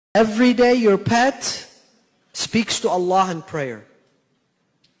Every day your pet speaks to Allah in prayer.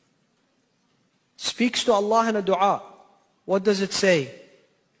 Speaks to Allah in a dua. What does it say?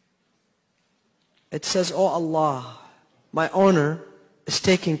 It says, "Oh Allah, my owner is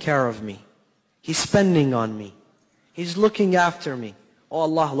taking care of me. He's spending on me. He's looking after me. Oh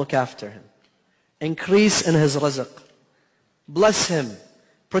Allah, look after him. Increase in his rizq. Bless him.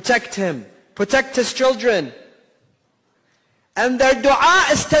 Protect him. Protect his children." And their dua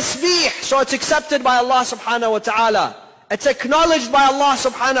is tasbih, so it's accepted by Allah subhanahu wa ta'ala. It's acknowledged by Allah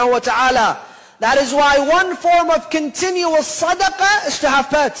subhanahu wa ta'ala. That is why one form of continuous sadaqah is to have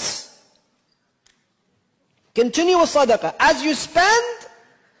pets. Continuous sadaqah. As you spend,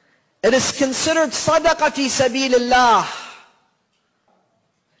 it is considered sadaqah fi sabilillah.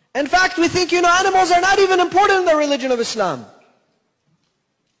 In fact, we think, animals are not even important in the religion of Islam.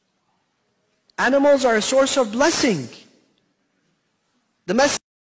 Animals are a source of blessing. The message